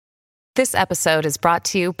This episode is brought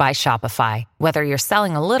to you by Shopify. Whether you're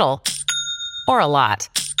selling a little or a lot,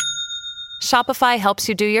 Shopify helps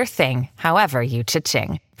you do your thing, however you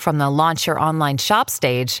cha-ching. From the launch your online shop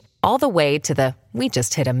stage, all the way to the we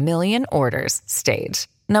just hit 1 million orders stage.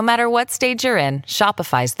 No matter what stage you're in,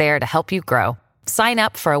 Shopify's there to help you grow. Sign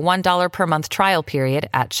up for a $1 per month trial period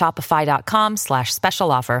at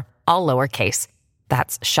shopify.com/special offer, all lowercase.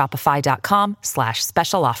 That's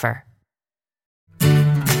shopify.com/special offer.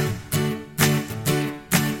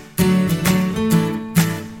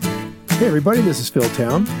 Hey everybody, this is Phil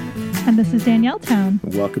Town. And this is Danielle Town.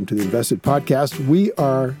 Welcome to the Invested Podcast. We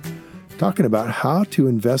are talking about how to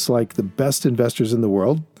invest like the best investors in the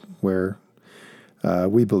world, where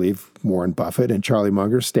we believe Warren Buffett and Charlie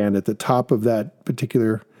Munger stand at the top of that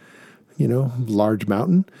particular, large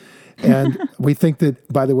mountain. And we think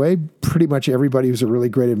that, by the way, pretty much everybody who's a really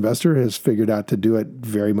great investor has figured out to do it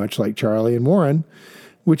very much like Charlie and Warren,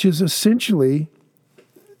 which is essentially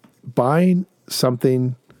buying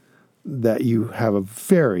something that you have a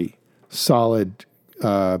very solid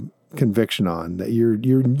conviction on, that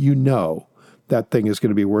you know that thing is going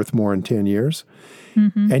to be worth more in 10 years,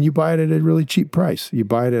 and you buy it at a really cheap price. You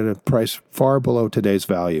buy it at a price far below today's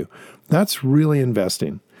value. That's really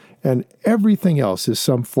investing. And everything else is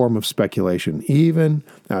some form of speculation. Even,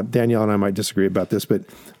 now Danielle and I might disagree about this, but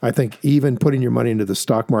I think even putting your money into the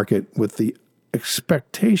stock market with the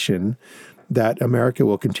expectation that America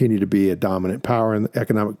will continue to be a dominant power and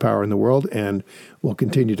economic power in the world and will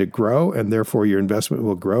continue to grow, and therefore your investment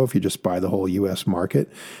will grow if you just buy the whole U.S.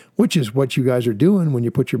 market, which is what you guys are doing when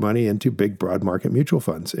you put your money into big, broad market mutual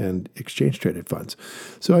funds and exchange-traded funds.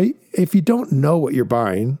 So if you don't know what you're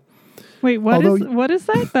buying... Wait, what is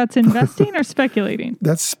that? That's investing or speculating?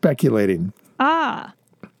 That's speculating. Ah.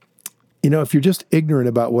 If you're just ignorant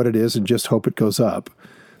about what it is and just hope it goes up,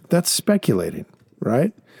 that's speculating,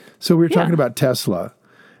 right? So we were talking about Tesla,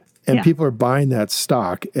 and people are buying that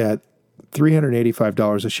stock at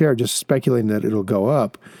 $385 a share, just speculating that it'll go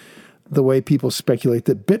up the way people speculate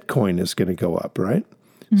that Bitcoin is going to go up, right?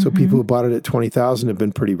 So people who bought it at $20,000 have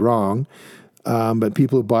been pretty wrong, but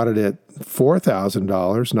people who bought it at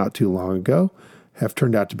 $4,000 not too long ago have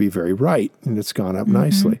turned out to be very right, and it's gone up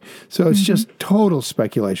nicely. So it's just total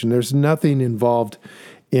speculation. There's nothing involved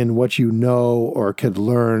in what you know or could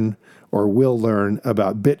learn or will learn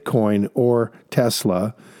about Bitcoin or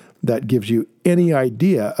Tesla that gives you any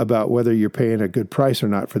idea about whether you're paying a good price or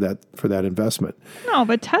not for that investment. No,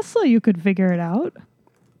 but Tesla, you could figure it out.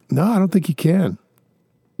 No, I don't think you can.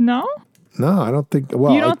 No? No, I don't think...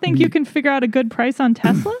 Well, you don't think you can figure out a good price on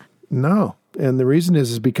Tesla? No. And the reason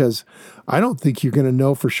is because I don't think you're going to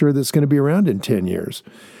know for sure that it's going to be around in 10 years.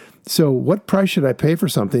 So what price should I pay for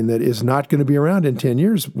something that is not going to be around in 10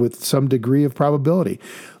 years with some degree of probability?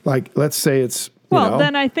 Like, let's say it's...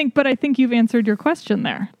 then I think you've answered your question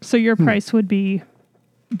there. So your price would be,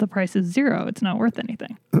 the price is zero. It's not worth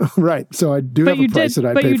anything. Right. So I do have a price that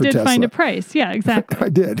I pay for Tesla. But you did find a price. Yeah, exactly. I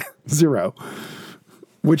did. Zero.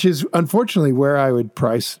 Which is unfortunately where I would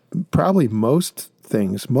price probably most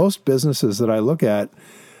things. Most businesses that I look at,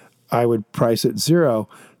 I would price at zero.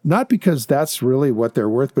 Not because that's really what they're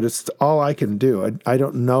worth, but it's all I can do. I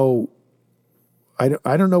don't know. I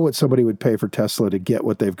don't know what somebody would pay for Tesla to get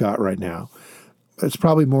what they've got right now. It's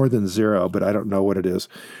probably more than zero, but I don't know what it is.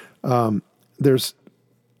 There's,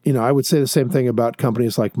 I would say the same thing about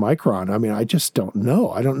companies like Micron. I mean, I just don't know.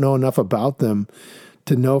 I don't know enough about them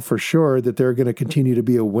to know for sure that they're going to continue to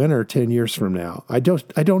be a winner 10 years from now. I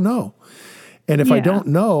don't know. And if I don't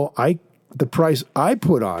know, the price I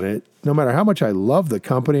put on it, no matter how much I love the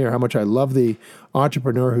company or how much I love the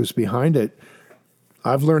entrepreneur who's behind it,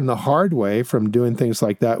 I've learned the hard way from doing things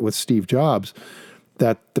like that with Steve Jobs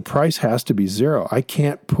that the price has to be zero. I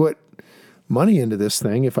can't put money into this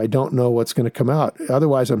thing if I don't know what's going to come out.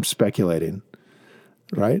 Otherwise, I'm speculating,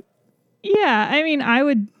 right? Yeah, I mean, I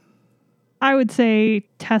would say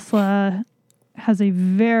Tesla has a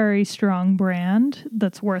very strong brand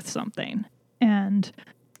that's worth something. And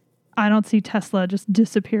I don't see Tesla just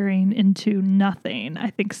disappearing into nothing. I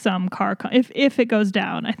think some car, if it goes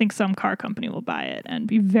down, I think some car company will buy it and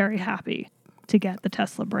be very happy to get the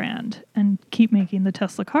Tesla brand and keep making the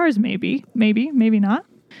Tesla cars. Maybe not.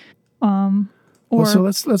 So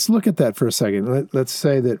let's look at that for a second. Let's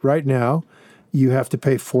say that right now you have to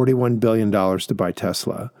pay $41 billion to buy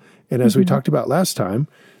Tesla. And as we talked about last time,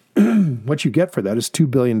 what you get for that is $2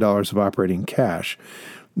 billion of operating cash.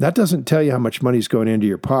 That doesn't tell you how much money is going into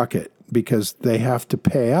your pocket because they have to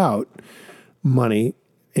pay out money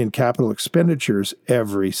in capital expenditures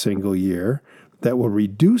every single year that will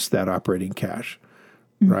reduce that operating cash,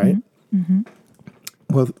 right?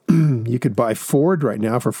 Well, you could buy Ford right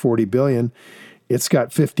now for $40 billion. It's got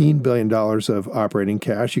 $15 billion of operating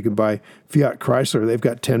cash. You can buy Fiat Chrysler. They've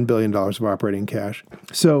got $10 billion of operating cash.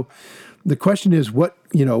 So the question is, what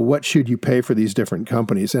should you pay for these different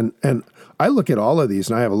companies? And I look at all of these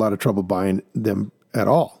and I have a lot of trouble buying them at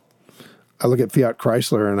all. I look at Fiat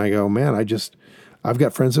Chrysler and I go, man, I've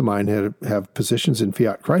got friends of mine that have positions in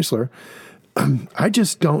Fiat Chrysler. I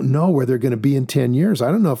just don't know where they're going to be in 10 years.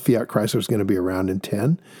 I don't know if Fiat Chrysler is going to be around in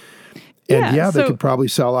 10. And they could probably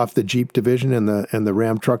sell off the Jeep division and the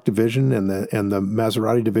Ram truck division and the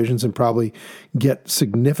Maserati divisions and probably get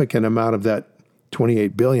significant amount of that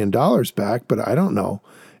 $28 billion back, but I don't know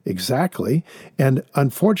exactly. And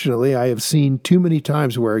unfortunately, I have seen too many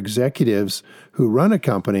times where executives who run a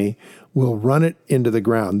company will run it into the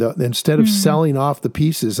ground. Instead of selling off the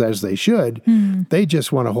pieces as they should, they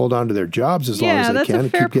just want to hold on to their jobs as long as they can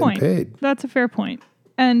and keep getting paid. That's a fair point.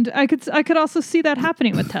 And I could also see that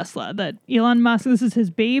happening with Tesla, that Elon Musk, this is his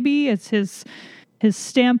baby, it's his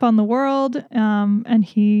stamp on the world, and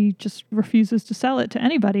he just refuses to sell it to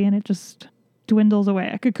anybody, and it just dwindles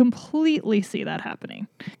away. I could completely see that happening.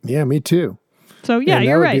 Yeah, me too. So yeah, and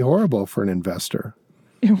you're right. That would be horrible for an investor.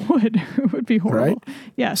 It would. It would be horrible. Right?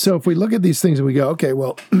 Yes. So if we look at these things and we go, okay,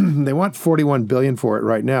 well, they want $41 billion for it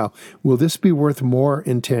right now. Will this be worth more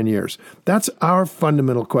in 10 years? That's our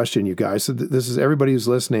fundamental question, you guys. So this is everybody who's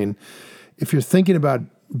listening. If you're thinking about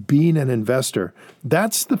being an investor,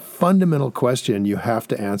 that's the fundamental question you have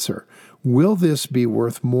to answer. Will this be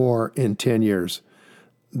worth more in 10 years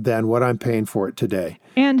than what I'm paying for it today?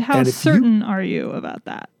 And how certain are you about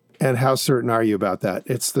that? And how certain are you about that?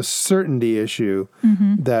 It's the certainty issue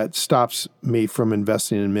that stops me from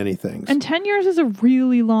investing in many things. And 10 years is a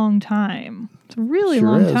really long time. It's a really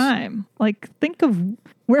long time. Like, think of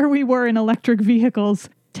where we were in electric vehicles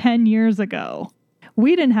 10 years ago.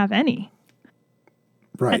 We didn't have any.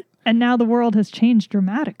 Right. And now the world has changed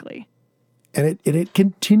dramatically. And it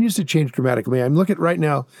continues to change dramatically. I'm looking at right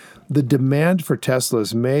now, the demand for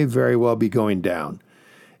Teslas may very well be going down.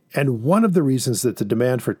 And one of the reasons that the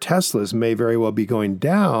demand for Teslas may very well be going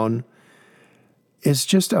down is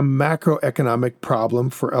just a macroeconomic problem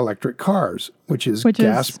for electric cars, which is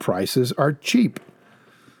gas prices are cheap.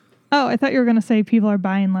 Oh, I thought you were going to say people are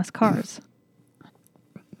buying less cars.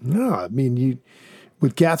 No, I mean,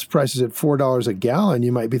 with gas prices at $4 a gallon,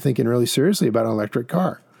 you might be thinking really seriously about an electric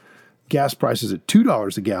car. Gas prices at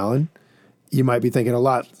 $2 a gallon, you might be thinking a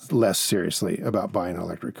lot less seriously about buying an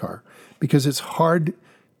electric car, because it's hard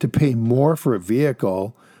to pay more for a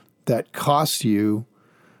vehicle that costs you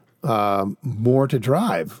more to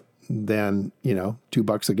drive than,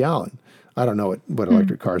 $2 a gallon. I don't know what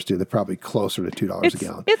electric cars do. They're probably closer to $2 a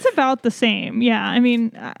gallon. It's about the same. Yeah. I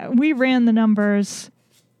mean, we ran the numbers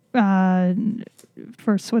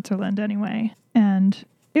for Switzerland anyway, and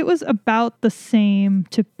it was about the same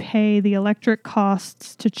to pay the electric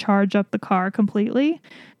costs to charge up the car completely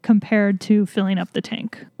compared to filling up the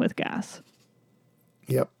tank with gas.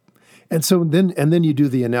 Yep. And so then you do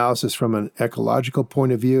the analysis from an ecological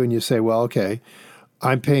point of view and you say, well, okay,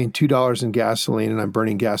 I'm paying $2 in gasoline and I'm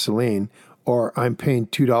burning gasoline, or I'm paying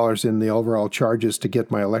 $2 in the overall charges to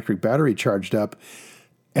get my electric battery charged up.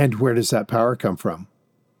 And where does that power come from?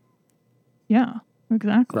 Yeah,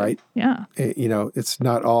 exactly. Right? Yeah. It's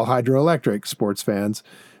not all hydroelectric, sports fans.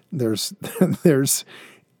 There's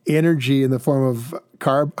energy in the form of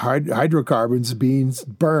hydrocarbons being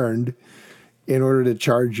burned in order to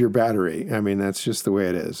charge your battery. I mean, that's just the way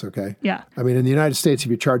it is, okay? Yeah. I mean, in the United States,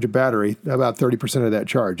 if you charge a battery, about 30% of that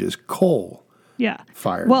charge is coal. Yeah.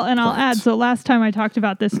 Fired. Well, and I'll add, so last time I talked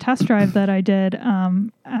about this test drive that I did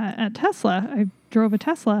at Tesla, I drove a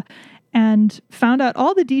Tesla and found out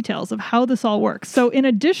all the details of how this all works. So in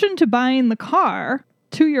addition to buying the car,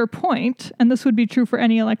 to your point, and this would be true for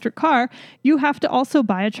any electric car, you have to also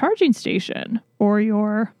buy a charging station or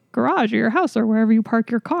your garage or your house or wherever you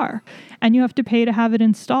park your car. And you have to pay to have it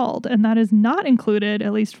installed. And that is not included,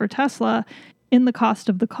 at least for Tesla, in the cost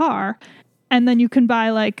of the car. And then you can buy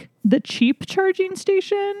like the cheap charging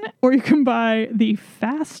station, or you can buy the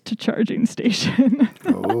fast charging station.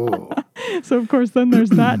 Oh. So of course, then there's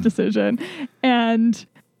that decision. And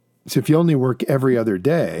so if you only work every other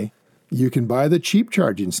day, you can buy the cheap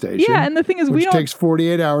charging station. Yeah, and the thing is, which takes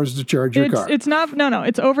 48 hours to charge your car. It's not, no,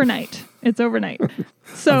 it's overnight. It's overnight.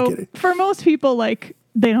 So for most people, like,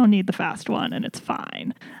 they don't need the fast one and it's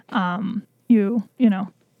fine. You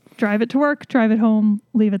drive it to work, drive it home,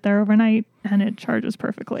 leave it there overnight, and it charges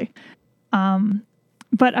perfectly.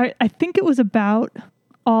 But I think it was about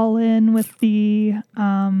all in with the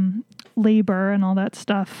labor and all that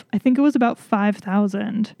stuff. I think it was about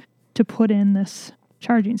 $5,000 to put in this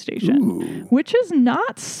charging station, which is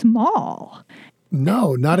not small.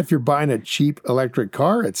 No, not if you're buying a cheap electric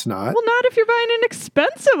car, it's not. Well, not if you're buying an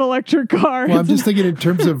expensive electric car. Well, I'm just thinking in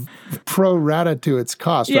terms of pro rata to its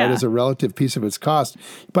cost, Yeah. right? As a relative piece of its cost.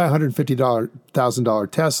 You buy a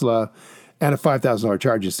 $150,000 Tesla and a $5,000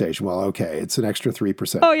 charging station. Well, okay, it's an extra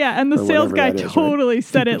 3%. Oh yeah, and the or sales whatever guy that is, right? totally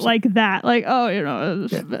said it 2%. like that. Like, oh,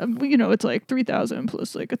 it's like 3,000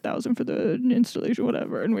 plus like 1,000 for the installation,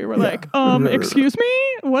 whatever. And we were like, excuse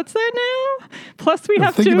me, what's that now? Plus we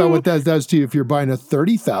have Think to about what that does to you if you're buying a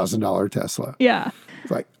 $30,000 Tesla. Yeah. It's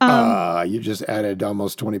like, you just added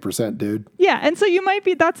almost 20%, dude. Yeah, and so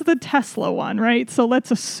that's the Tesla one, right? So let's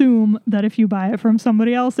assume that if you buy it from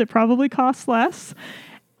somebody else, it probably costs less.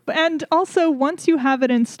 And also, once you have it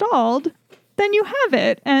installed, then you have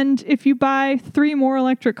it. And if you buy 3 more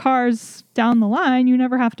electric cars down the line, you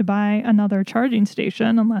never have to buy another charging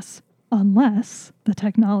station unless the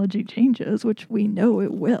technology changes, which we know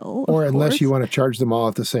it will. Or of unless course. you want to charge them all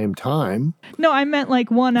at the same time. No, I meant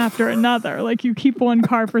like one after another. Like you keep one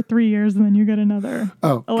car for 3 years and then you get another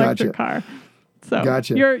electric car. So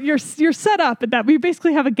Gotcha. you're set up at that. We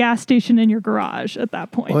basically have a gas station in your garage at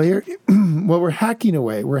that point. Well, we're hacking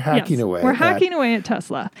away. We're hacking away. We're hacking away at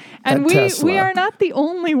Tesla. And Tesla. we are not the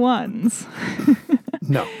only ones.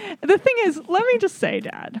 No. The thing is, let me just say,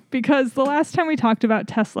 Dad, because the last time we talked about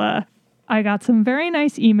Tesla, I got some very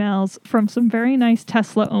nice emails from some very nice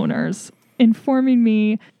Tesla owners informing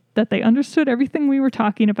me that they understood everything we were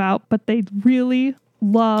talking about, but they really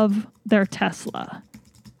love their Tesla.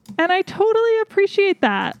 And I totally appreciate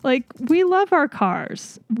that. Like, we love our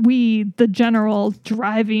cars. We, the general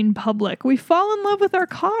driving public, we fall in love with our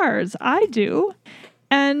cars. I do.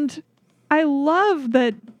 And I love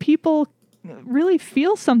that people really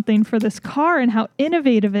feel something for this car and how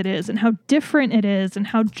innovative it is and how different it is and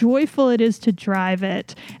how joyful it is to drive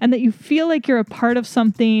it. And that you feel like you're a part of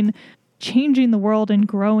something changing the world and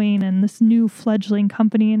growing and this new fledgling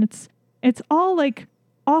company. And it's all like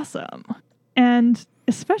awesome. And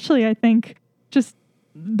especially, I think, just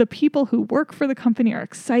the people who work for the company are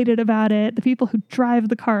excited about it. The people who drive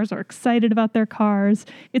the cars are excited about their cars.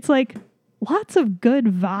 It's like lots of good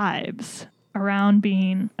vibes around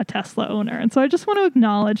being a Tesla owner. And so I just want to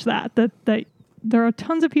acknowledge that there are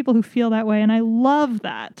tons of people who feel that way, and I love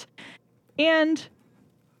that. And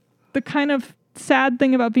the kind of sad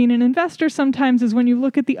thing about being an investor sometimes is when you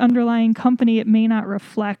look at the underlying company, it may not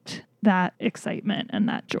reflect that excitement and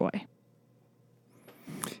that joy.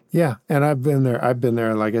 Yeah, and I've been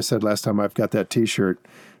there. Like I said last time, I've got that T-shirt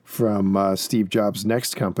from Steve Jobs'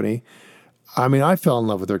 next company. I mean, I fell in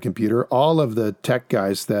love with their computer. All of the tech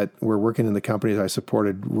guys that were working in the companies I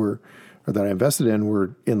supported that I invested in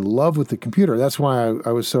were in love with the computer. That's why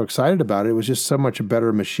I was so excited about it. It was just so much a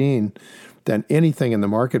better machine than anything in the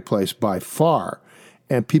marketplace by far.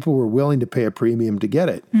 And people were willing to pay a premium to get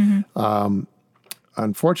it. Mm-hmm.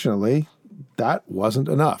 Unfortunately, that wasn't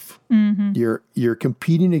enough. Mm-hmm. You're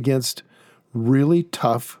competing against really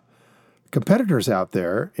tough competitors out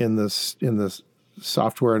there in the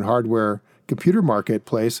software and hardware computer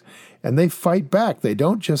marketplace, and they fight back. They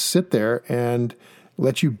don't just sit there and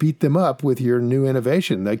let you beat them up with your new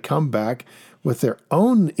innovation. They come back with their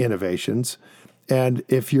own innovations, and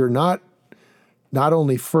if you're not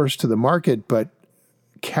only first to the market, but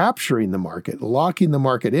capturing the market, locking the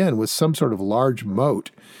market in with some sort of large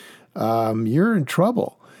moat, you're in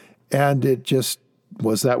trouble. And it just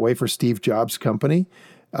was that way for Steve Jobs' company.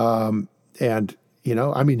 And,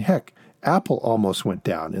 I mean, heck, Apple almost went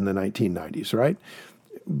down in the 1990s, right?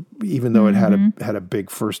 Even though it had a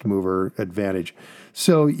big first mover advantage.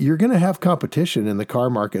 So you're going to have competition in the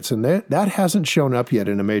car markets, and that hasn't shown up yet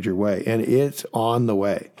in a major way, and it's on the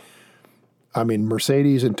way. I mean,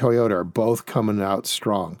 Mercedes and Toyota are both coming out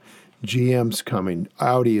strong. GM's coming.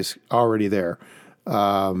 Audi is already there.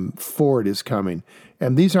 Ford is coming.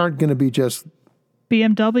 And these aren't going to be just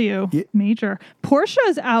BMW, major. Porsche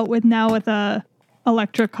is out with a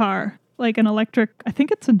electric car, like an electric, I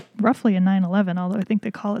think it's roughly a 911, although I think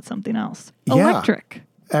they call it something else. Electric.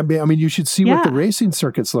 I mean, you should see what the racing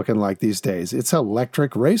circuit's looking like these days. It's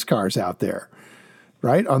electric race cars out there,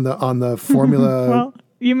 right? On the Formula. Well,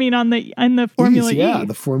 you mean on the Formula E? Yeah,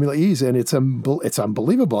 the Formula E's, and it's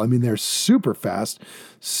unbelievable. I mean, they're super fast,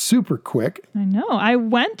 super quick. I know. I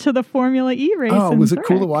went to the Formula E race. Oh, was it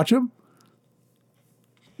cool to Zurich. watch them?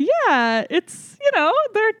 Yeah, it's,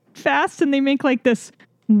 they're fast and they make like this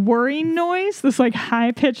whirring noise, this like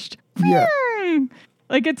high pitched. Yeah.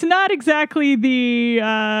 Like it's not exactly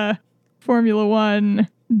the Formula One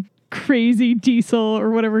crazy diesel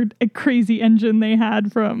or whatever crazy engine they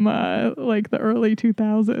had from like the early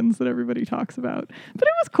 2000s that everybody talks about. But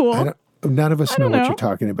it was cool. None of us know don't what know. you're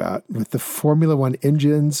talking about. With the Formula One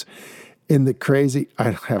engines in the crazy, I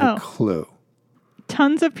don't have a clue.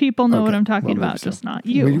 Tons of people know what Okay, I'm talking well, about, maybe so. just not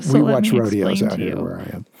you. We so let watch me rodeos explain out to here you. where I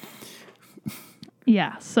am.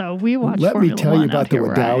 Yeah, so we watch Let Formula me tell you One about out the here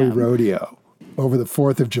where I Waddawi am. Rodeo over the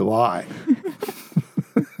 4th of July.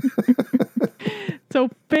 So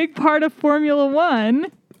big part of Formula One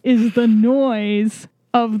is the noise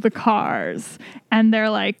of the cars. And they're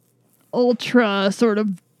like ultra sort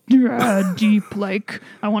of deep, like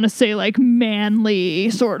I want to say like manly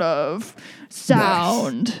sort of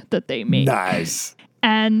sound that they make. Nice.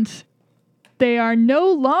 And they are no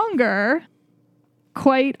longer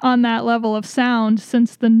quite on that level of sound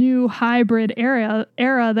since the new hybrid era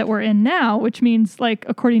that we're in now, which means, like,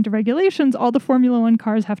 according to regulations, all the Formula One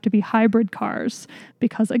cars have to be hybrid cars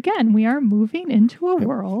because, again, we are moving into a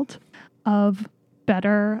world of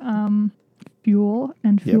better fuel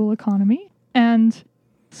and fuel economy. And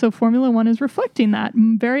so Formula One is reflecting that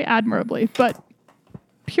very admirably. But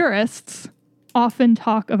purists often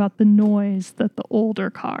talk about the noise that the older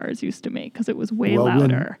cars used to make because it was way louder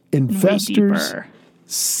when and way investors deeper.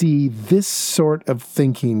 see this sort of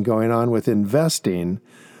thinking going on with investing,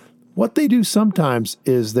 what they do sometimes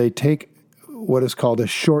is they take what is called a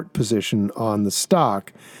short position on the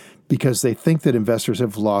stock because they think that investors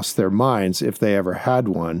have lost their minds if they ever had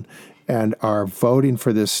one and are voting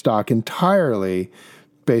for this stock entirely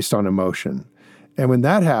based on emotion. And when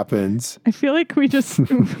that happens, I feel like we just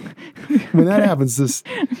when that happens, this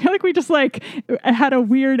I feel like we just like had a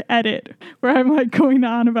weird edit where I'm like going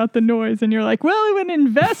on about the noise and you're like, well, when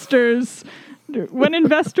investors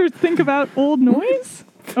think about old noise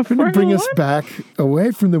of Formula bring us One? back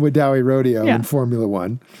away from the Waddawi Rodeo Yeah. in Formula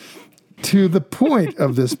One to the point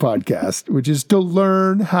of this podcast, which is to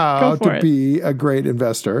learn how Go for to it. be a great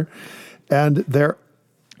investor. And there,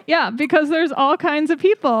 Yeah, because there's all kinds of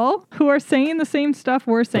people who are saying the same stuff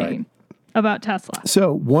we're saying about Tesla.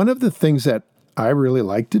 so one of the things that I really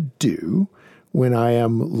like to do when I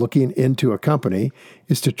am looking into a company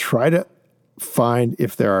is to try to find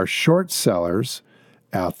if there are short sellers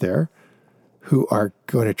out there who are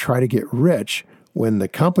going to try to get rich when the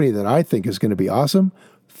company that I think is going to be awesome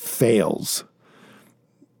fails.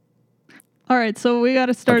 All right, so we got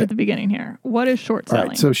to start at the beginning here. What is short All selling?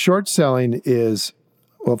 right, so short selling is,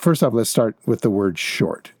 well, first off, let's start with the word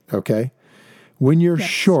short, okay? When you're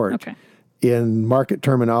short, Okay. in market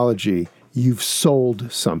terminology, you've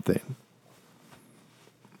sold something.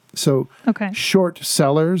 So Okay. short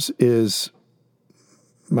sellers is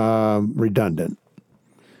redundant.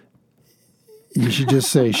 You should just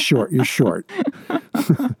say short. You're short.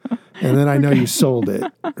 And then I know you sold it,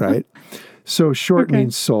 right? So short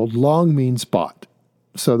means sold. Long means bought.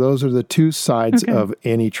 So those are the two sides of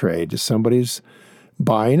any trade. Somebody's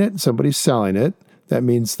buying it, somebody's selling it. That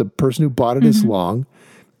means the person who bought it is long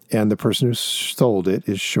and the person who sold it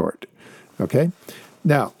is short. Okay?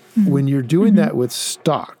 Now, when you're doing that with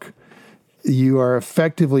stock, you are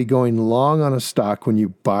effectively going long on a stock when you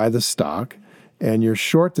buy the stock, and you're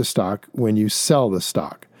short the stock when you sell the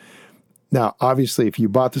stock. Now, obviously, if you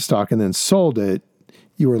bought the stock and then sold it,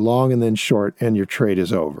 you were long and then short, and your trade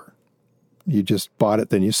is over. You just bought it,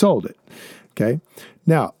 then you sold it. Okay?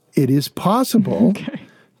 Now, it is possible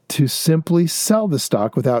to simply sell the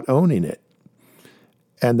stock without owning it.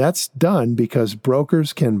 And that's done because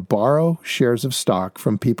brokers can borrow shares of stock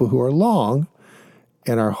from people who are long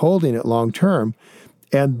and are holding it long term,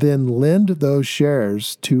 and then lend those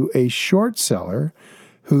shares to a short seller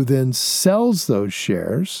who then sells those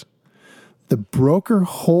shares. The broker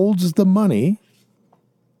holds the money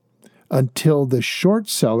until the short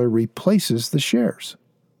seller replaces the shares.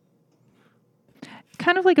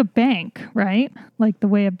 Kind of like a bank, right? Like the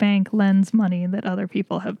way a bank lends money that other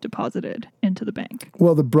people have deposited into the bank.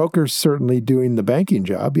 Well, the broker's certainly doing the banking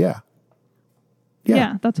job, yeah.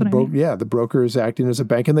 Yeah, that's what I mean. Yeah, the broker is acting as a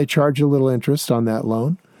bank, and they charge a little interest on that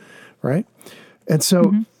loan, right? And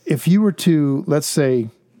so if you were to, let's say...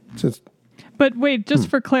 But wait, just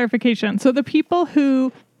for clarification. So the people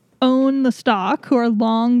who own the stock, who are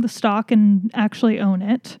long the stock and actually own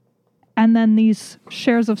it, and then these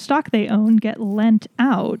shares of stock they own get lent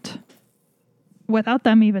out without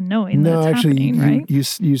them even knowing that it's happening, right?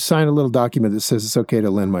 you sign a little document that says it's okay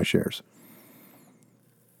to lend my shares.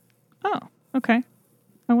 Oh, okay.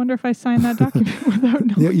 I wonder if I signed that document without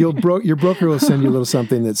knowing. Your broker will send you a little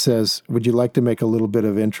something that says, would you like to make a little bit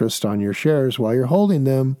of interest on your shares while you're holding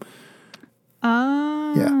them?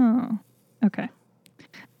 Oh, Yeah. Okay.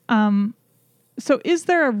 So is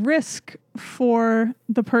there a risk for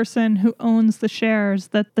the person who owns the shares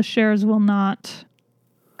that the shares will not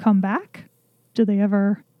come back? Do they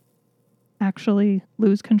ever actually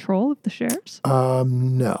lose control of the shares?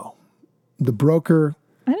 No. The broker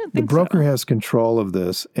I didn't think has control of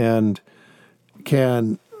this and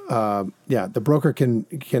can the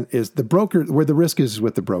broker where the risk is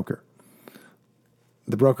with the broker.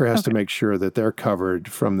 The broker has to make sure that they're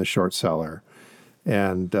covered from the short seller.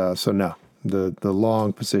 And so no, the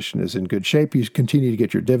long position is in good shape. You continue to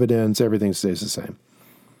get your dividends. Everything stays the same.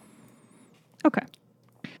 Okay.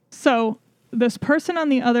 So this person on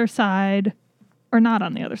the other side, or not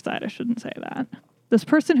on the other side, I shouldn't say that. This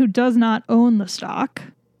person who does not own the stock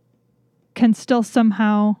can still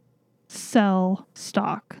somehow sell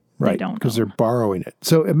stock. Right, because they're borrowing it.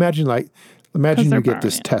 So imagine you get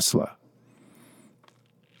this Tesla.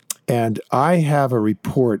 And I have a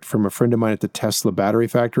report from a friend of mine at the Tesla battery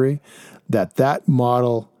factory that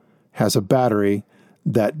model has a battery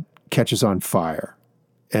that catches on fire.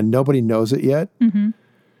 And nobody knows it yet. Mm-hmm.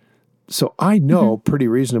 So I know pretty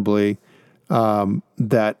reasonably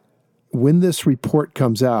that when this report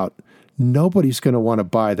comes out, nobody's going to want to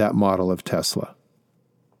buy that model of Tesla.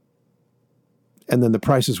 And then the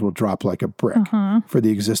prices will drop like a brick for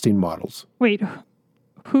the existing models. Wait,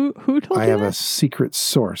 who told you I have that? a secret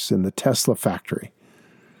source in the Tesla factory.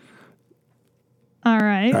 All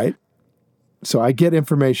right. Right? So I get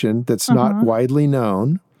information that's not widely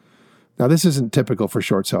known. Now, this isn't typical for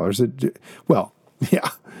short sellers. It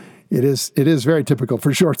is very typical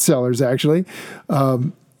for short sellers, actually.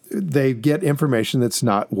 They get information that's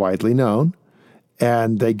not widely known,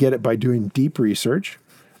 and they get it by doing deep research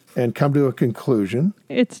and come to a conclusion.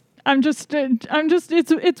 It's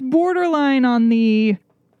borderline on the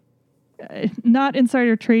not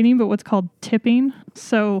insider trading, but what's called tipping.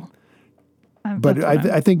 So, but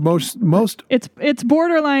I think most it's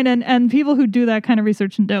borderline, and people who do that kind of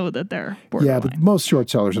research know that they're borderline. Yeah, but most short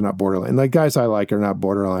sellers are not borderline. Like guys I like are not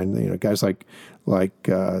borderline. You know, guys like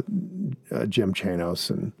Jim Chanos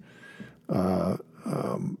and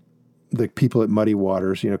the people at Muddy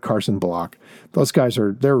Waters, Carson Block. Those guys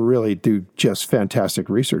they really do just fantastic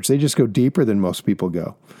research. They just go deeper than most people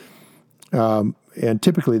go. And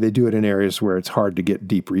typically they do it in areas where it's hard to get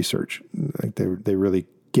deep research. Like they really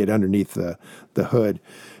get underneath the hood.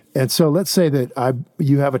 And so let's say that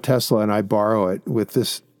you have a Tesla and I borrow it with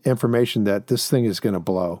this information that this thing is going to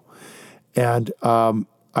blow. And I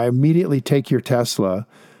immediately take your Tesla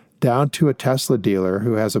down to a Tesla dealer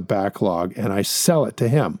who has a backlog and I sell it to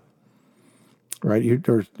him. Right?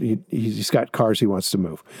 He's got cars he wants to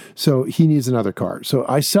move. So he needs another car. So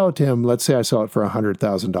I sell it to him. Let's say I sell it for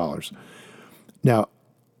 $100,000. Now,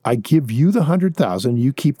 I give you the $100,000,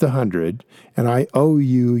 you keep the $100,000, and I owe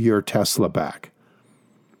you your Tesla back.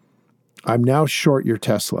 I'm now short your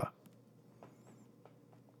Tesla.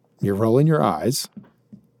 You're rolling your eyes.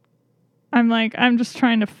 I'm just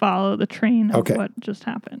trying to follow the train of what just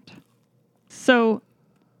happened. So,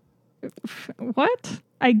 what?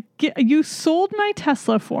 You sold my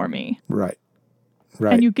Tesla for me. Right.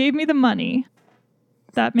 And you gave me the money.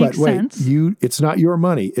 That makes sense. It's not your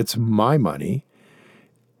money. It's my money.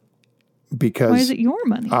 Because why is it your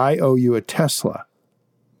money? I owe you a Tesla.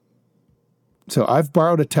 So I've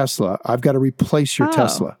borrowed a Tesla. I've got to replace your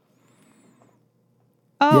Tesla.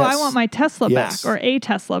 Oh, yes. I want my Tesla back or a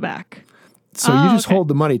Tesla back. So you just hold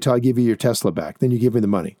the money till I give you your Tesla back. Then you give me the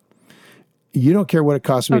money. You don't care what it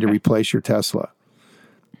costs me to replace your Tesla.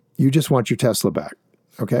 You just want your Tesla back.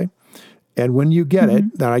 Okay? And when you get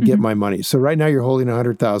it, then I get my money. So right now you're holding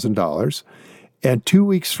 $100,000. And 2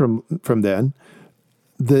 weeks from then,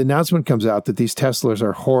 the announcement comes out that these Teslas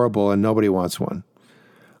are horrible and nobody wants one.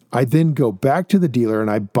 I then go back to the dealer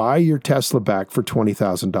and I buy your Tesla back for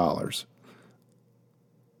 $20,000.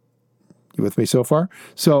 You with me so far?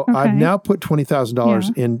 So I've now put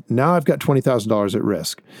 $20,000 in. Now I've got $20,000 at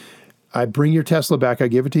risk. I bring your Tesla back, I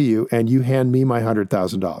give it to you, and you hand me my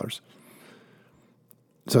 $100,000.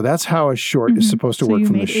 So that's how a short is supposed to work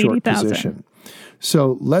from the short position.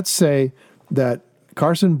 So let's say that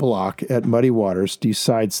Carson Block at Muddy Waters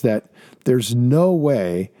decides that there's no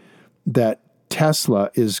way that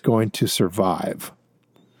Tesla is going to survive.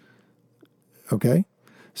 Okay?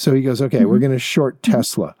 So he goes, okay, we're going to short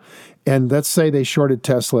Tesla. And let's say they shorted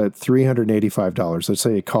Tesla at $385. Let's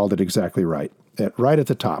say they called it exactly right at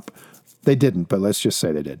the top. They didn't, but let's just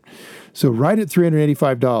say they did. So right at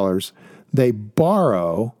 $385, they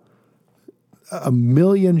borrow 1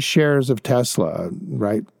 million shares of Tesla,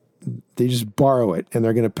 right? They just borrow it, and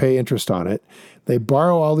they're going to pay interest on it. They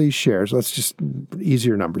borrow all these shares. Let's just,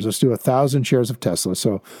 easier numbers. Let's do 1,000 shares of Tesla.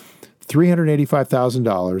 So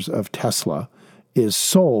 $385,000 of Tesla is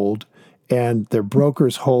sold, and their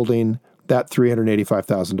broker's holding that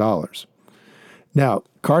 $385,000. Now,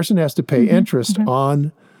 Carson has to pay interest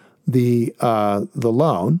on the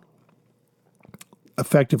loan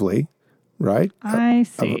effectively, right? I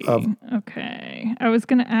see. Okay. I was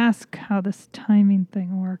going to ask how this timing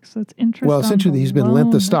thing works. So it's interest. Well, essentially, he's been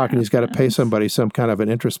lent the loan stock, that and he's got to pay happens. somebody some kind of an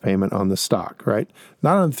interest payment on the stock, right?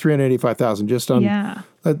 Not on $385,000, just on. Yeah.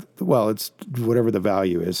 Well, it's whatever the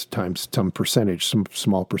value is times some percentage, some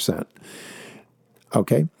small percent.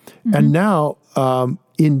 Okay, and now,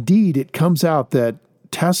 indeed, it comes out that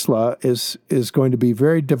Tesla is going to be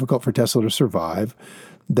very difficult for Tesla to survive.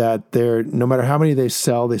 That no matter how many they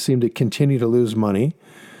sell, they seem to continue to lose money.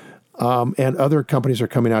 And other companies are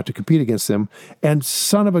coming out to compete against them. And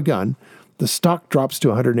son of a gun, the stock drops to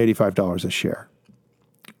 $185 a share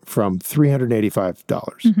from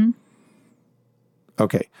 $385.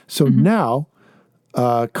 Okay, so now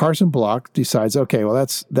Carson Block decides, okay, well,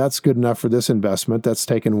 that's good enough for this investment. That's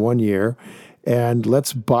taken 1 year. And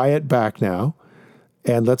let's buy it back now.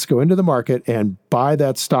 And let's go into the market and buy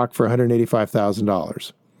that stock for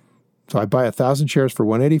 $185,000. So I buy 1,000 shares for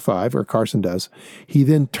 $185, or Carson does. He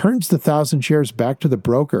then turns the 1,000 shares back to the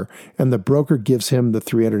broker, and the broker gives him the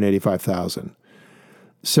 $385,000.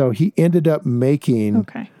 So he ended up making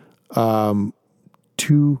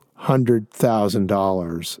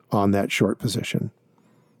 $200,000 on that short position.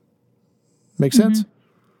 Make sense?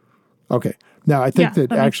 Okay. Now I think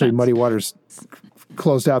that actually Muddy Waters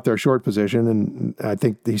closed out their short position, and I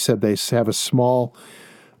think he said they have a small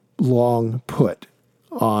long put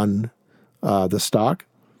on the stock,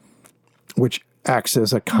 which acts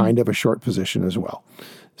as a kind of a short position as well.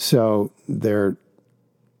 So they're.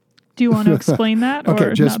 Do you want to explain that? Or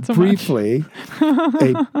Okay, just not so briefly,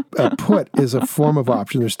 a put is a form of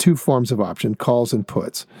option. There's two forms of option, calls and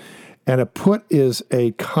puts. And a put is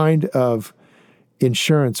a kind of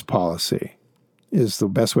insurance policy, is the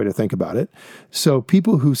best way to think about it. So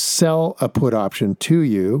people who sell a put option to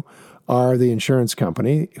you are the insurance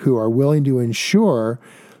company who are willing to insure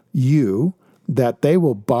you that they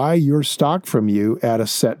will buy your stock from you at a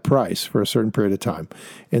set price for a certain period of time.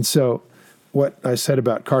 And so what I said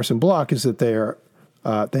about Carson Block is that they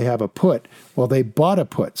have a put. Well, they bought a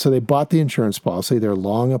put. So they bought the insurance policy. They're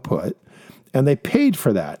long a put. And they paid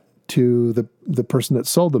for that to the person that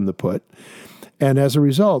sold them the put. And as a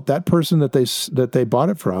result, that person that they bought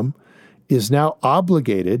it from is now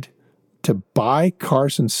obligated to buy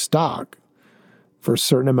Carson stock for a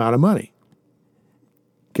certain amount of money.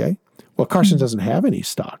 Okay? Well, Carson doesn't have any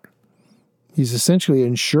stock. He's essentially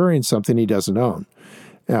insuring something he doesn't own.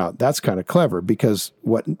 Now, that's kind of clever because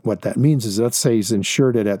what that means is, let's say he's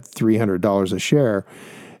insured it at $300 a share.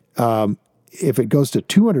 If it goes to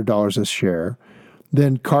 $200 a share,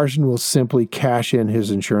 then Carson will simply cash in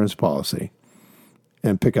his insurance policy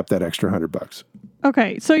and pick up that extra $100.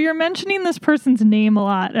 Okay, so you're mentioning this person's name a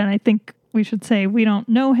lot, and I think we should say we don't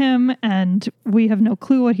know him, and we have no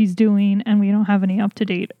clue what he's doing, and we don't have any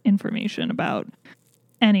up-to-date information about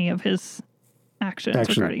any of his actions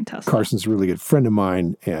regarding Tesla. Carson's a really good friend of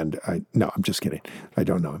mine, and I'm just kidding. I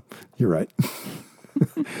don't know him. You're right.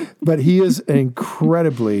 But he is an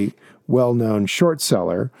incredibly well-known short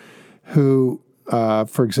seller who,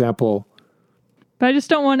 for example... But I just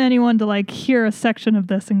don't want anyone to hear a section of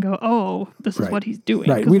this and go, "Oh, this is what he's doing."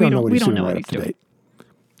 Right, we don't know what he's doing right up to date.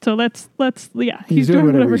 So let's he's doing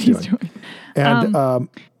whatever he's doing.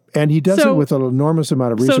 And he does it with an enormous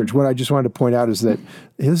amount of research. What I just wanted to point out is that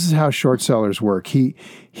this is how short sellers work. He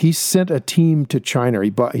sent a team to China.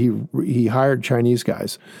 He hired Chinese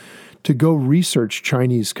guys to go research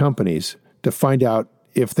Chinese companies to find out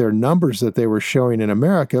if their numbers that they were showing in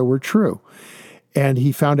America were true. And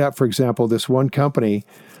he found out, for example, this one company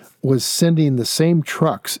was sending the same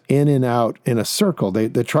trucks in and out in a circle.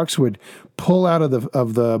 The trucks would pull out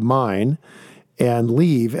of the mine and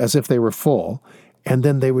leave as if they were full, and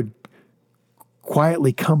then they would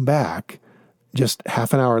quietly come back just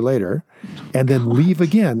half an hour later and then leave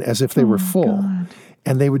again as if they were full. God.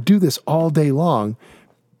 And they would do this all day long,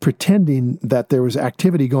 pretending that there was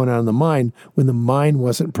activity going on in the mine when the mine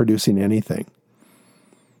wasn't producing anything.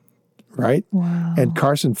 Right? Wow. And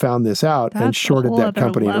Carson found this out and shorted that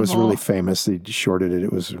company. Level. It was really famous. He shorted it.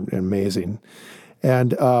 It was amazing.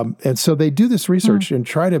 And so they do this research and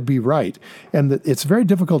try to be right. And it's very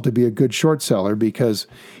difficult to be a good short seller because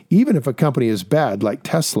even if a company is bad, like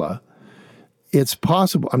Tesla, it's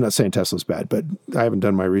possible. I'm not saying Tesla's bad, but I haven't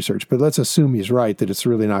done my research. But let's assume he's right, that it's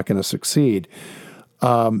really not going to succeed.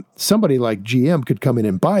 Somebody like GM could come in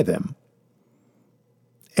and buy them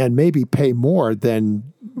and maybe pay more than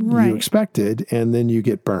you expected, and then you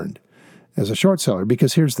get burned as a short seller.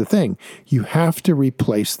 Because here's the thing, you have to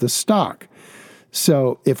replace the stock.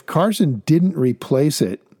 So if Carson didn't replace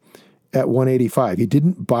it at 185. He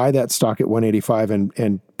didn't buy that stock at 185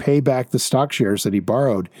 and pay back the stock shares that he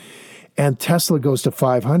borrowed. And Tesla goes to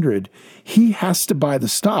 500. He has to buy the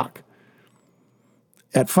stock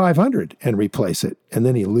at 500 and replace it. And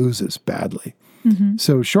then he loses badly. Mm-hmm.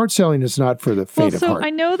 So short selling is not for the faint of heart. I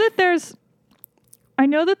know that there's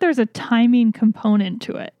a timing component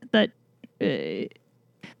to it, that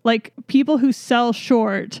like people who sell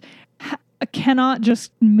short cannot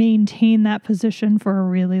just maintain that position for a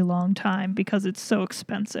really long time because it's so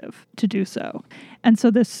expensive to do so. And so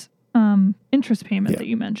this interest payment that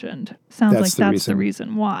you mentioned sounds like that's the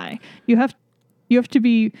reason why. You have to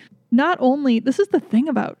be not only, this is the thing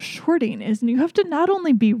about shorting, is you have to not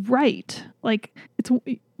only be right, like it's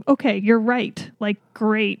okay, you're right, like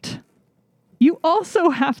great. You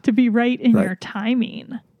also have to be right in your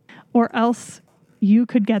timing, or else you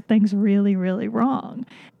could get things really, really wrong.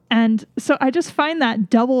 And so I just find that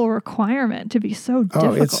double requirement to be so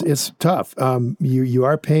difficult. It's tough. You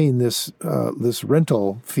are paying this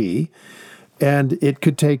rental fee, and it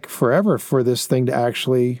could take forever for this thing to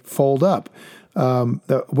actually fold up.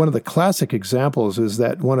 One of the classic examples is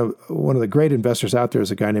that one of the great investors out there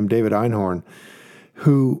is a guy named David Einhorn,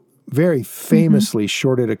 who very famously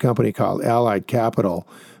shorted a company called Allied Capital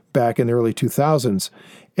back in the early 2000s.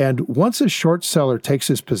 And once a short seller takes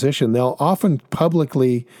his position, they'll often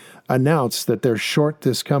publicly announce that they're short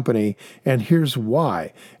this company, and here's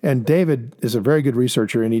why. And David is a very good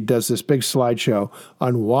researcher, and he does this big slideshow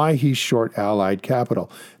on why he's short Allied Capital.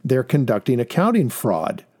 They're conducting accounting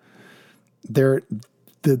fraud. The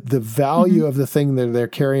value of the thing that they're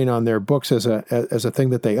carrying on their books as a thing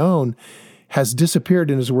that they own has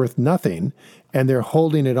disappeared and is worth nothing, and they're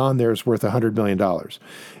holding it on there as worth $100 million.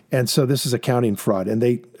 And so this is accounting fraud. And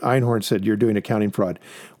Einhorn said, you're doing accounting fraud.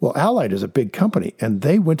 Well, Allied is a big company, and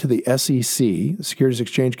they went to the SEC, the Securities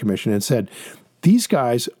Exchange Commission, and said, these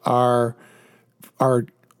guys are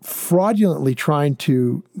fraudulently trying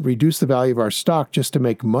to reduce the value of our stock just to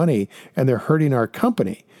make money, and they're hurting our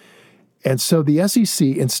company. And so the SEC,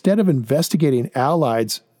 instead of investigating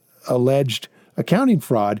Allied's alleged accounting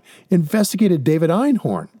fraud, investigated David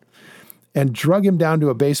Einhorn and drug him down to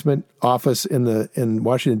a basement office in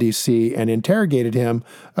Washington, D.C., and interrogated him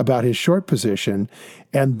about his short position.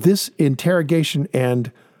 And this interrogation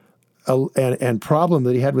and problem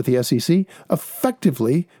that he had with the SEC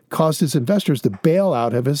effectively caused his investors to bail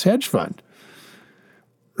out of his hedge fund.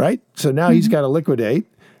 Right? So now he's got to liquidate.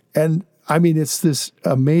 And I mean, it's this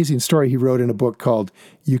amazing story he wrote in a book called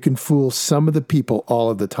You Can Fool Some of the People All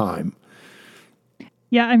of the Time.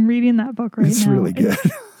 Yeah, I'm reading that book right now. It's really good.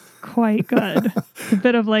 It's quite good. It's a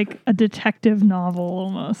bit of like a detective novel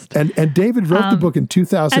almost. And David wrote the book in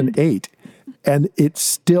 2008, and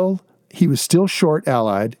he was still short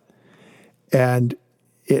Allied, and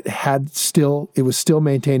it was still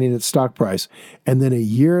maintaining its stock price. And then a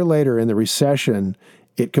year later in the recession,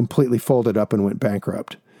 it completely folded up and went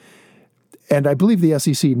bankrupt. And I believe the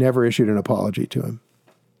SEC never issued an apology to him.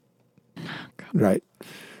 Right.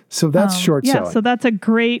 So that's short selling. Yeah, so that's a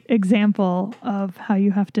great example of how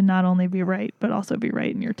you have to not only be right, but also be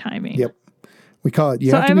right in your timing. Yep. We call it,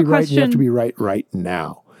 you have to be right, and you have to be right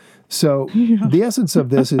now. So the essence of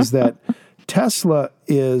this is that Tesla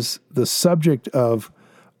is the subject of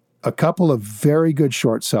a couple of very good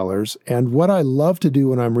short sellers. And what I love to do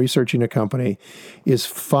when I'm researching a company is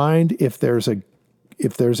find if there's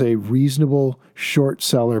a reasonable short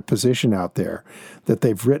seller position out there that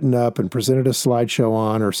they've written up and presented a slideshow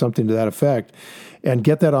on or something to that effect, and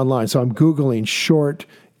get that online. So I'm Googling short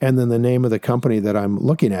and then the name of the company that I'm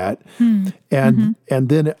looking at. And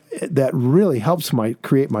then that really helps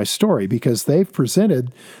create my story, because they've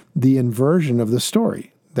presented the inversion of the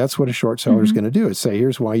story. That's what a short seller is going to do, is say,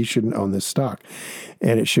 here's why you shouldn't own this stock,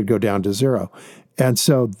 and it should go down to zero. And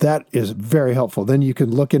so that is very helpful. Then you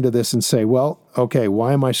can look into this and say, well, okay,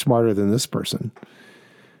 why am I smarter than this person?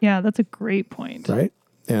 Yeah, that's a great point. Right?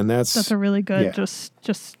 And that's a really good,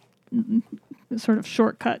 just sort of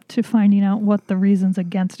shortcut to finding out what the reasons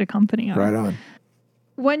against a company are. Right on.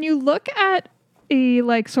 When you look at a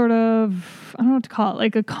like sort of, I don't know what to call it,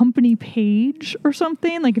 like a company page or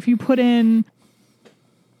something, like if you put in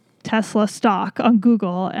Tesla stock on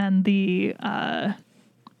Google and the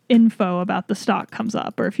info about the stock comes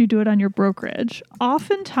up, or if you do it on your brokerage,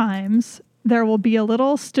 oftentimes there will be a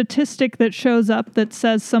little statistic that shows up that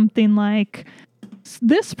says something like,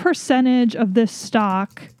 this percentage of this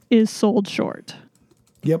stock is sold short.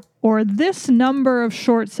 Yep. Or this number of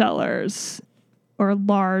short sellers or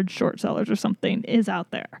large short sellers or something is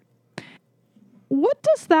out there. What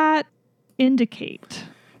does that indicate?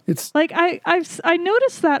 It's like I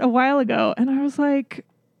noticed that a while ago, and I was like,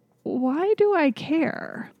 why do I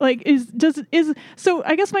care? Like, so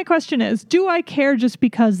I guess my question is, do I care just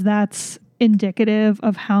because that's indicative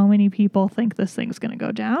of how many people think this thing's going to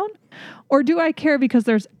go down? Or do I care because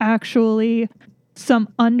there's actually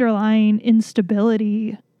some underlying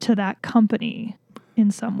instability to that company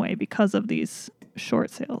in some way because of these short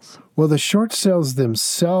sales? Well, the short sales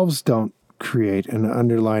themselves don't create an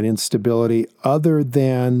underlying instability other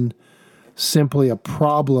than simply a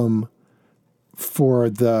problem for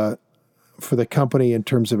the company in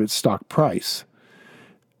terms of its stock price.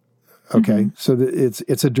 Okay, so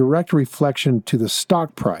it's a direct reflection to the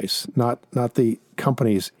stock price, not the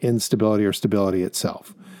company's instability or stability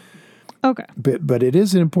itself. Okay. But it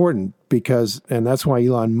is important because, and that's why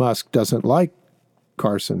Elon Musk doesn't like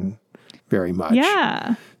Carson very much.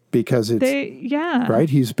 Yeah. Because it's, right?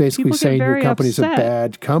 He's basically People get saying your very company's upset. a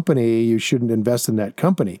bad company. You shouldn't invest in that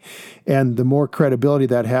company. And the more credibility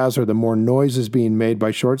that has, or the more noise is being made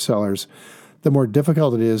by short sellers, the more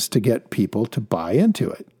difficult it is to get people to buy into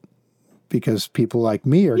it. Because people like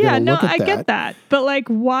me are going to look at that. Yeah, I get that. But like,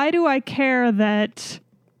 why do I care that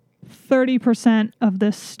 30% of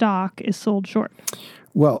this stock is sold short?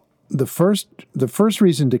 Well, the first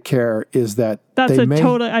reason to care is that that's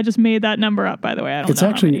I just made that number up, by the way. I don't know. It's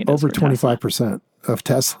actually how many over 25% of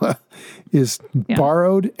Tesla is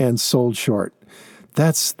borrowed and sold short.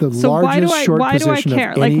 That's the largest short position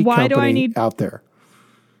of any company out there.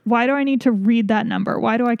 Why do I need to read that number?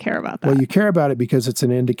 Why do I care about that? Well, you care about it because it's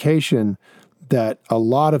an indication that a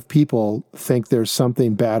lot of people think there's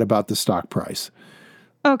something bad about the stock price.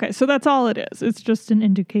 Okay, so that's all it is. It's just an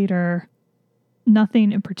indicator.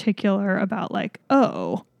 Nothing in particular about like,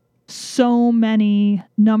 oh, so many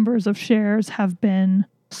numbers of shares have been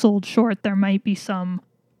sold short. There might be some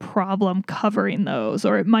problem covering those,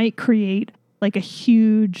 or it might create like a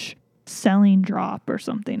huge selling drop or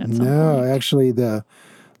something at some point. No, actually, the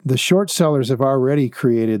short sellers have already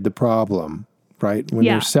created the problem, right? When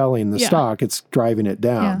they're selling the stock, it's driving it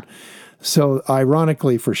down. Yeah. So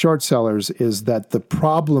ironically for short sellers is that the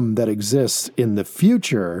problem that exists in the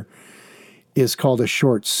future is called a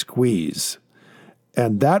short squeeze.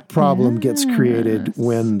 And that problem gets created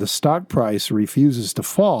when the stock price refuses to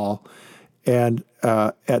fall and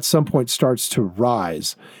at some point starts to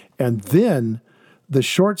rise. And then the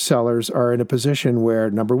short sellers are in a position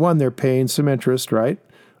where, number one, they're paying some interest, right,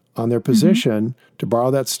 on their position to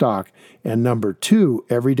borrow that stock. And number two,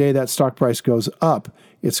 every day that stock price goes up,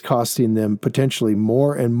 it's costing them potentially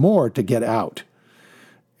more and more to get out.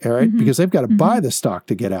 All right? Because they've got to buy the stock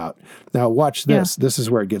to get out. Now, watch this. Yeah. This is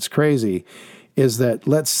where it gets crazy, is that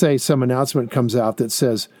let's say some announcement comes out that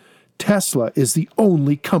says Tesla is the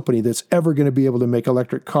only company that's ever going to be able to make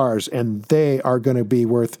electric cars, and they are going to be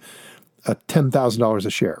worth $10,000 a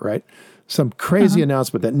share, right? Some crazy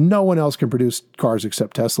announcement that no one else can produce cars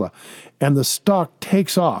except Tesla. And the stock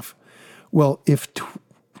takes off. Well, if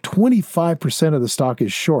 25% of the stock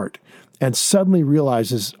is short and suddenly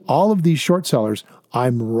realizes all of these short sellers,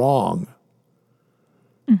 I'm wrong.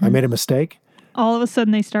 I made a mistake. All of a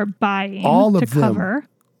sudden they start buying all to of them cover.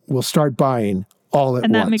 Will start buying all at once.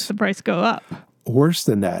 And that makes the price go up. Worse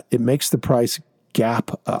than that, it makes the price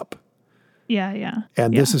gap up. Yeah.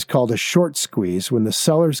 And this is called a short squeeze when the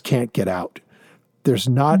sellers can't get out. There's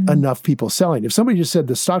not enough people selling. If somebody just said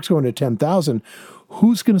the stock's going to 10,000,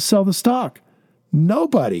 who's going to sell the stock?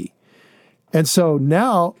 Nobody. And so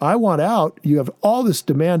now I want out. You have all this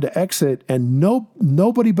demand to exit and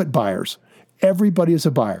nobody but buyers. Everybody is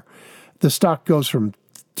a buyer. The stock goes from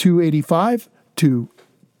 285 to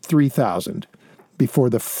 3,000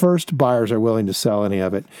 before the first buyers are willing to sell any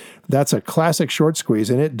of it. That's a classic short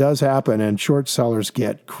squeeze, and it does happen, and short sellers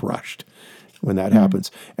get crushed when that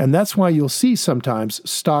happens. And that's why you'll see sometimes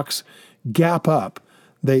stocks gap up.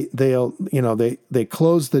 They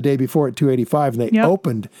closed the day before at 285 and they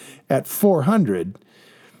opened at 400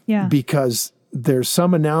 because there's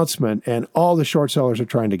some announcement and all the short sellers are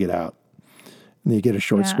trying to get out. And you get a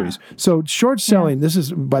short squeeze. So short selling, this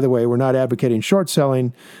is, by the way, we're not advocating short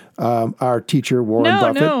selling. Our teacher, Warren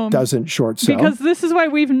Buffett, doesn't short sell. Because this is why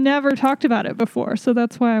we've never talked about it before. So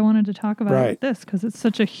that's why I wanted to talk about this, because it's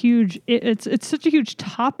such a huge, it's such a huge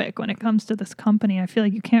topic when it comes to this company. I feel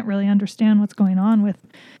like you can't really understand what's going on with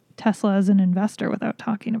Tesla as an investor without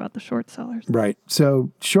talking about the short sellers. Right. So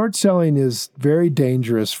short selling is very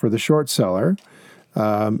dangerous for the short seller.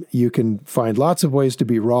 You can find lots of ways to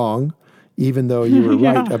be wrong. Even though you were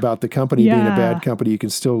right about the company being a bad company, you can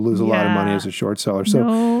still lose a lot of money as a short seller. So,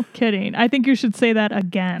 no kidding. I think you should say that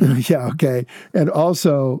again. Okay. And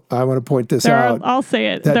also, I want to point this out. I'll say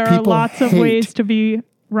it. There are lots of ways to be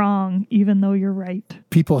wrong, even though you're right.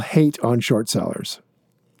 People hate on short sellers.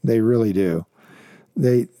 They really do.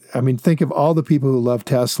 Think of all the people who love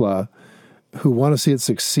Tesla, who want to see it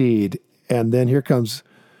succeed, and then here comes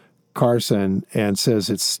Carson and says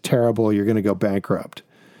it's terrible, you're going to go bankrupt.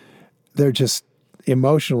 They're just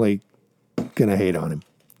emotionally going to hate on him.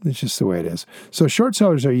 It's just the way it is. So short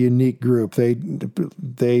sellers are a unique group.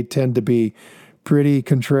 They tend to be pretty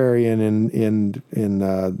contrarian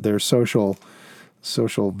in their social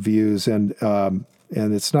views, and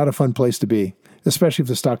it's not a fun place to be, especially if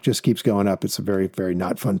the stock just keeps going up. It's a very, very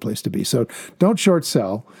not fun place to be. So don't short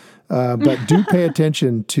sell. But do pay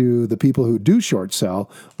attention to the people who do short sell.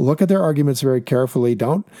 Look at their arguments very carefully.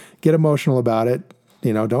 Don't get emotional about it.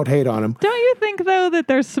 Don't hate on them. Don't you think, though, that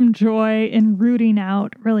there's some joy in rooting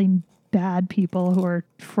out really bad people who are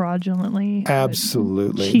fraudulently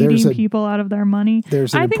absolutely cheating people out of their money?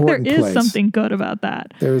 I think there is something good about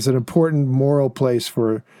that. There's an important moral place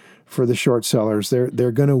for the short sellers.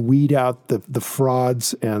 They're going to weed out the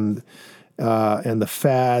frauds and the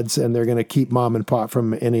fads, and they're going to keep mom and pop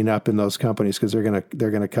from ending up in those companies because they're going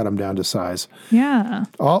to cut them down to size. Yeah.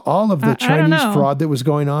 All of the Chinese fraud that was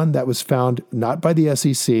going on, that was found not by the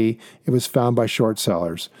SEC, it was found by short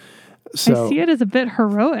sellers. So, I see it as a bit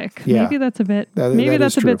heroic. Yeah, maybe that's a bit a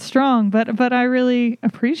bit strong, but I really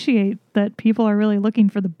appreciate that people are really looking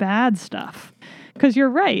for the bad stuff. Because you're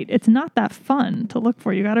right, it's not that fun to look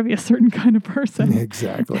for. You got to be a certain kind of person.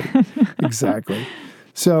 Exactly.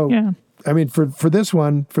 So, yeah. For this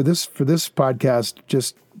podcast,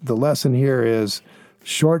 just the lesson here is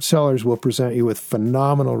short sellers will present you with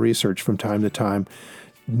phenomenal research from time to time.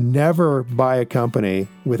 Never buy a company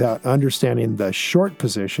without understanding the short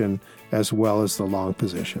position as well as the long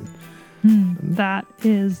position. That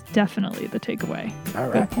is definitely the takeaway. All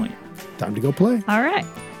right. Good point. Time to go play. All right.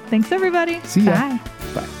 Thanks, everybody. See ya. Bye.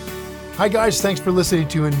 Bye. Hi, guys. Thanks for listening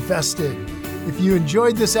to Invested. If you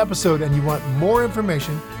enjoyed this episode and you want more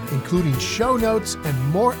information, including show notes and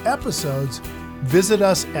more episodes, visit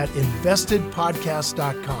us at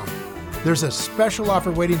investedpodcast.com. There's a special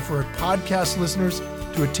offer waiting for podcast listeners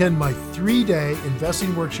to attend my 3-day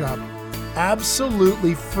investing workshop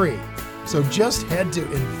absolutely free. So just head to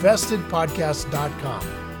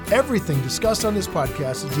investedpodcast.com. Everything discussed on this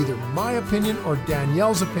podcast is either my opinion or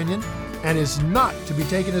Danielle's opinion and is not to be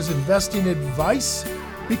taken as investing advice,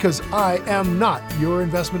 because I am not your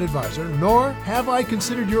investment advisor, nor have I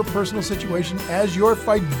considered your personal situation as your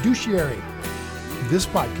fiduciary. This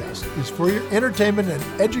podcast is for your entertainment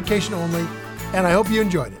and education only, and I hope you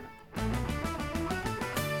enjoyed it.